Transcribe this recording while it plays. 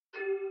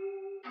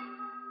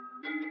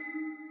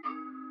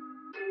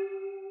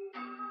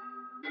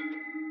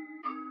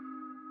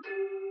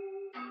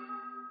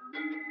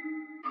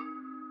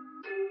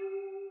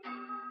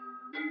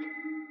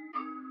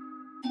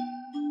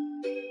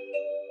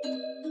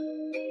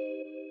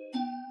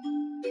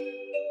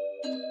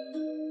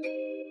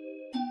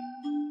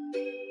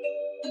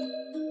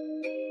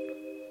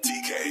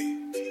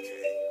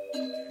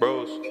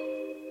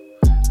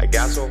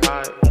so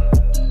high,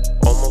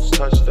 almost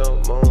touched the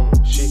moon.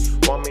 She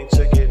want me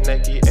to get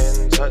naked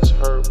and touch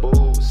her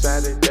boobs.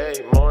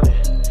 Saturday morning,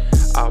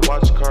 I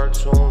watch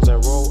cartoons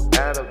and roll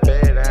out of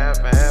bed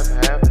half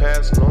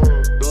past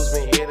noon. Dudes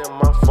been hitting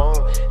my phone,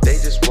 they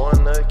just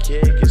wanna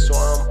kick it, so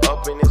I'm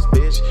up in this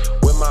bitch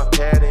with my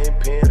pad and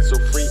pencil,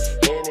 free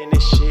handing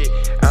this shit.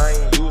 I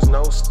ain't use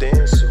no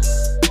stencil.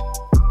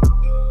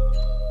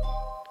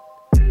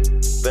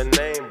 The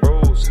name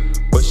Bruise,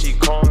 but she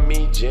called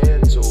me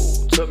gentle.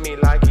 Took me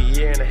like a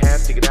year and a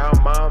half to get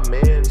out my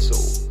mental.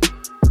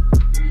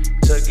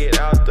 To get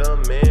out the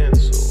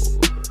mental.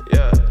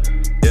 Yeah.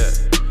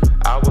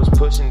 I was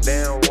pushing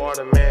down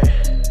water, man.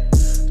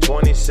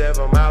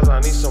 27 miles, I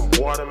need some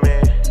water,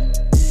 man.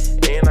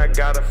 And I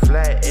got a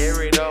flat,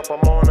 air it up,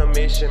 I'm on a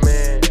mission,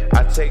 man.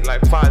 I take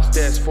like 5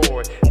 steps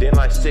forward, then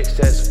like 6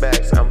 steps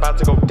back. I'm about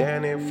to go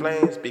down in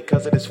flames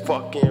because of this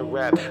fucking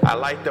rap. I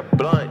like the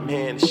blunt,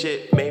 man,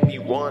 shit made me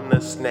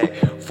wanna snack.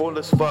 Full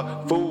as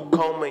fuck, food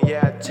coma,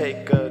 yeah, I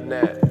take a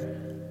nap.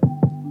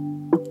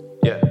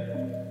 Yeah,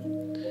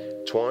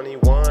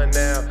 21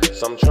 now,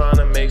 so I'm trying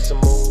to make some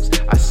moves.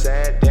 I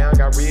sat down,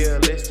 got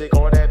realistic,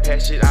 all that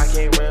past shit I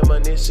can't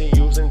reminiscing,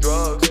 using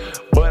drugs,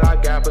 but I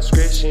got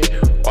prescription.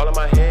 All in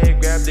my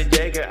head, grabbed the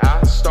Jaeger,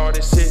 I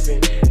started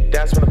sipping.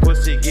 That's when the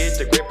pussy gets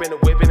the grip and the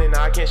whipping, and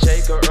I can't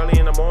shake her. Early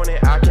in the morning,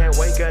 I can't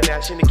wake her. Now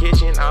she in the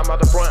kitchen, I'm out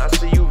the front, I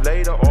see you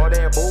later. All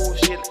that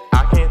bullshit,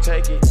 I can't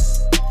take it.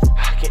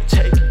 I can't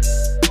take it.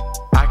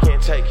 I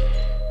can't take it.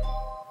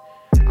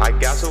 I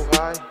got so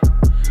high,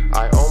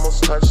 I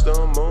almost touched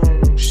the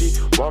moon. She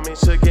want me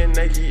to get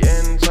naked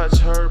and touch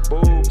her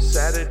boobs.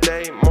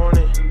 Saturday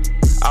morning,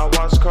 I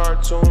watch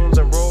cartoons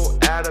and roll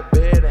out of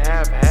bed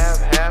half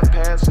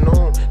past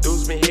noon.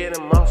 Dudes been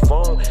hitting my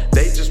phone,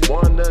 they just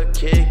wanna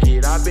kick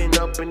it. I been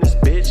up in this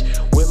bitch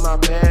with my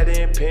pad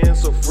and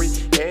pencil, free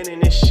handing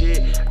this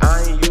shit.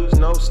 I ain't use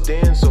no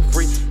stencil,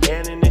 free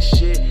handing this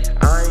shit.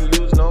 I ain't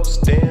use no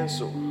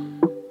stencil.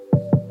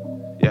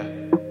 Yeah.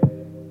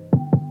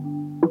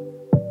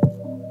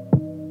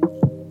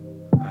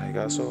 I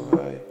got so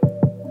high,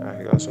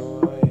 I got so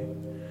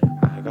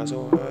high, I got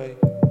so high,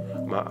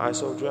 my eyes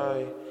so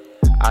dry.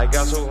 I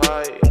got so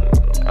high,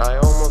 I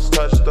almost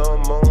touched the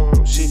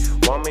moon. She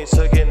want me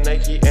to get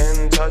naked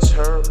and touch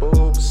her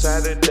boobs.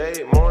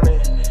 Saturday morning,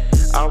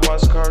 I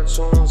watch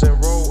cartoons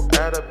and roll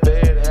out of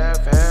bed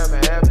half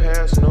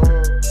past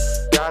noon.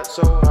 Got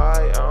so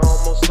high, I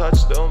almost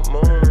touched the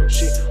moon.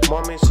 She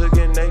want me to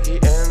get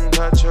naked and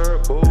touch her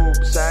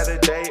boobs.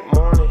 Saturday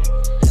morning,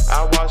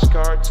 I watch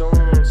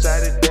cartoons.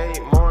 Saturday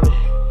morning,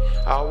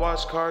 I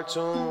watch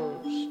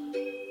cartoons.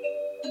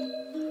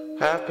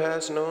 Half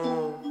past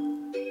noon.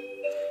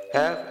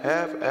 Half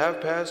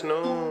past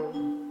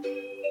noon.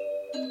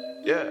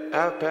 Yeah,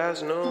 half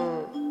past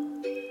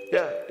noon.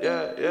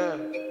 Yeah.